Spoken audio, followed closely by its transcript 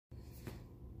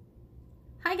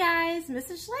Hi guys,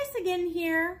 Mrs. Schleiss again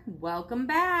here. Welcome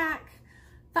back.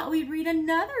 Thought we'd read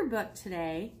another book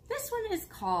today. This one is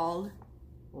called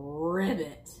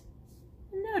Ribbit.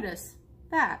 Notice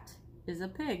that is a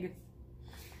pig.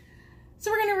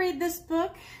 So we're going to read this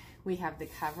book. We have the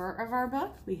cover of our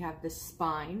book. We have the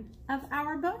spine of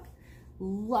our book.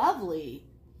 Lovely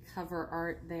cover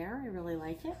art there. I really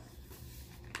like it.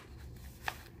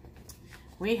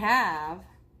 We have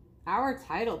our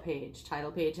title page.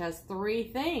 Title page has three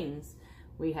things.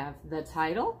 We have the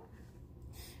title.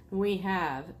 We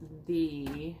have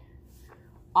the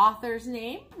author's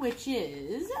name, which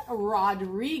is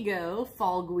Rodrigo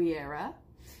Folgueira.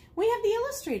 We have the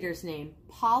illustrator's name,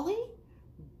 Polly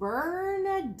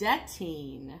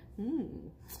Bernadettine.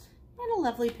 And a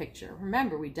lovely picture.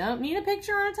 Remember, we don't need a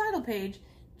picture on a title page,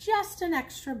 just an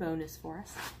extra bonus for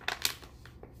us.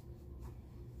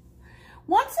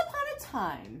 Once upon a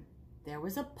time, there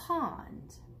was a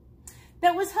pond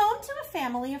that was home to a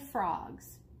family of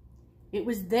frogs. It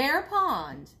was their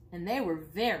pond, and they were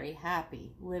very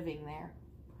happy living there.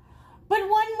 But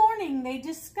one morning, they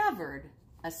discovered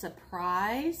a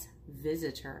surprise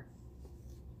visitor.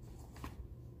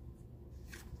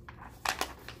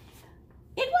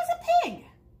 It was a pig,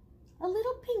 a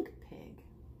little pink pig,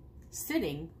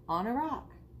 sitting on a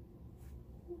rock.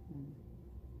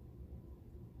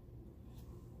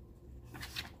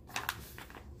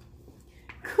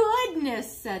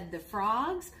 Goodness, said the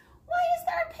frogs. Why is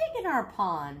there a pig in our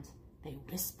pond? They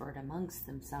whispered amongst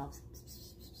themselves.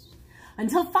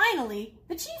 Until finally,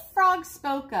 the chief frog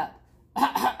spoke up.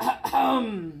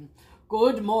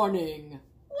 Good morning.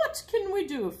 What can we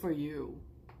do for you?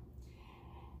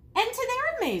 And to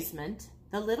their amazement,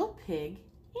 the little pig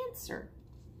answered.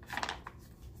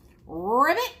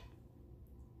 Ribbit!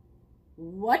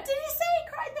 What did he say?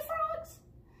 Cried the frogs.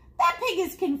 That pig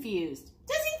is confused.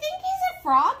 Does he think he's a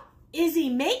frog? Is he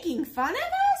making fun of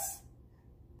us?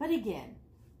 But again,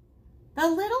 the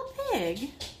little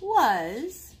pig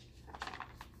was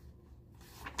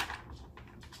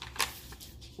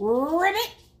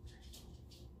Ribbit.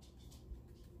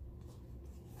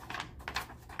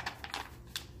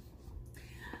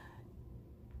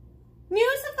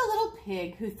 News of the little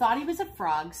pig who thought he was a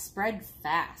frog spread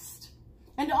fast,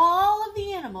 and all of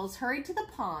the animals hurried to the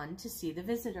pond to see the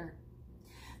visitor.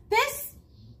 This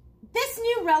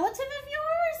new relative of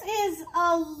yours is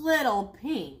a little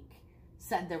pink,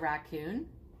 said the raccoon.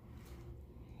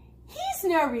 He's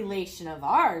no relation of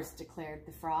ours, declared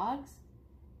the frogs.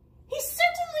 He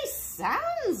certainly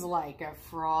sounds like a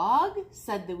frog,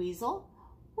 said the weasel.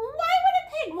 Why would a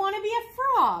pig want to be a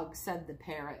frog, said the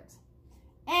parrot.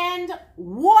 And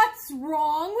what's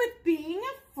wrong with being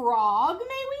a frog,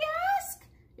 may we ask?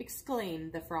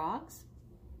 Exclaimed the frogs.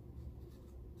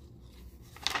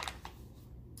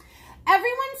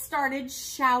 Everyone started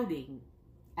shouting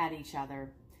at each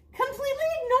other, completely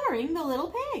ignoring the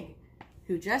little pig,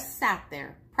 who just sat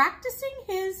there practicing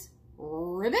his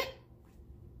ribbit.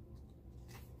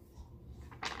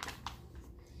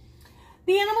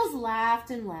 The animals laughed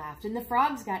and laughed, and the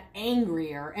frogs got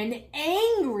angrier and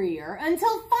angrier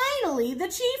until finally the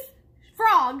chief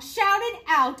frog shouted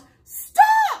out,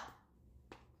 "Stop!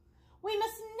 We're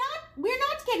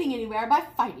not getting anywhere by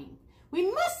fighting. We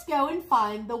must go and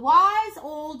find the wise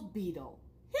old beetle.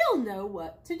 He'll know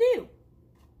what to do."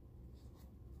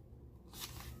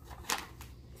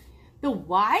 The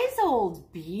wise old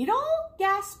beetle?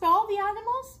 Gasped all the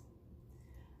animals.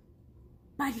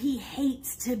 But he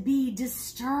hates to be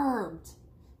disturbed.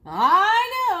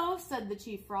 I know, said the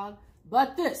chief frog,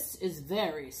 but this is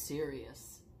very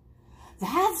serious.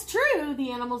 That's true,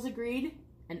 the animals agreed,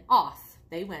 and off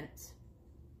they went.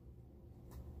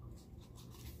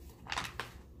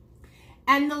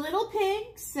 And the little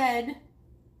pig said,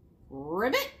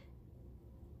 Ribbit.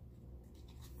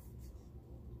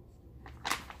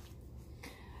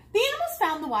 The animals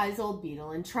found the wise old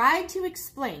beetle and tried to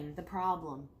explain the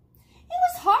problem. It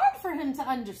was hard for him to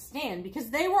understand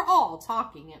because they were all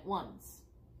talking at once.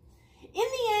 In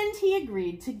the end, he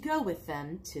agreed to go with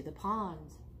them to the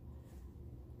pond.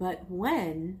 But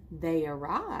when they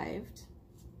arrived,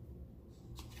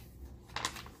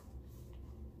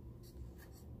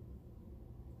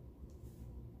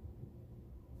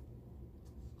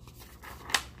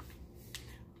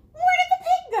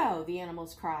 the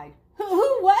animals cried.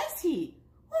 Who was he?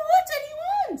 What did he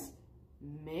want?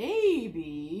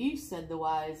 Maybe, said the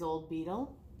wise old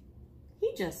beetle,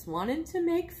 he just wanted to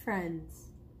make friends.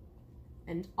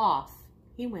 And off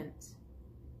he went.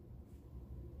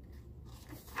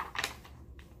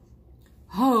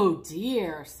 Oh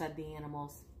dear, said the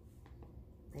animals.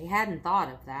 They hadn't thought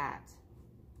of that.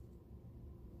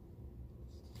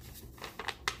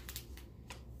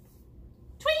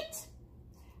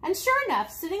 And sure enough,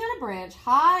 sitting on a branch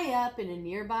high up in a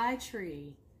nearby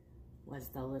tree was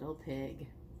the little pig.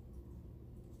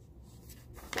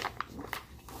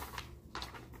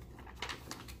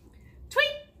 Tweet,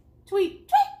 tweet, tweet,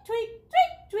 tweet,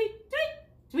 tweet, tweet,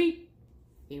 tweet, tweet.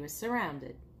 He was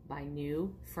surrounded by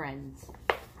new friends.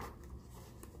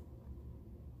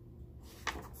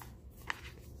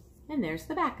 And there's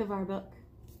the back of our book.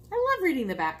 I love reading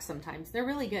the back sometimes. They're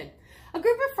really good. A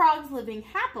group of frogs living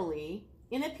happily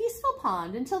in a peaceful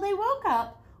pond until they woke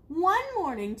up one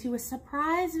morning to a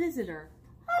surprise visitor,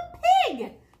 a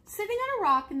pig, sitting on a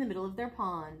rock in the middle of their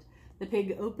pond. The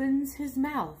pig opens his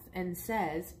mouth and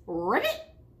says,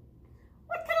 "Ribbit,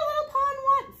 what could a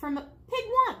little pig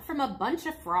want from a bunch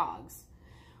of frogs?"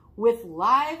 With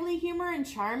lively humor and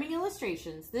charming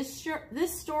illustrations, this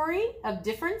story of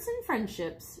difference in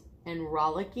friendships and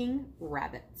rollicking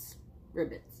ribbits,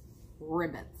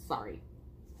 sorry.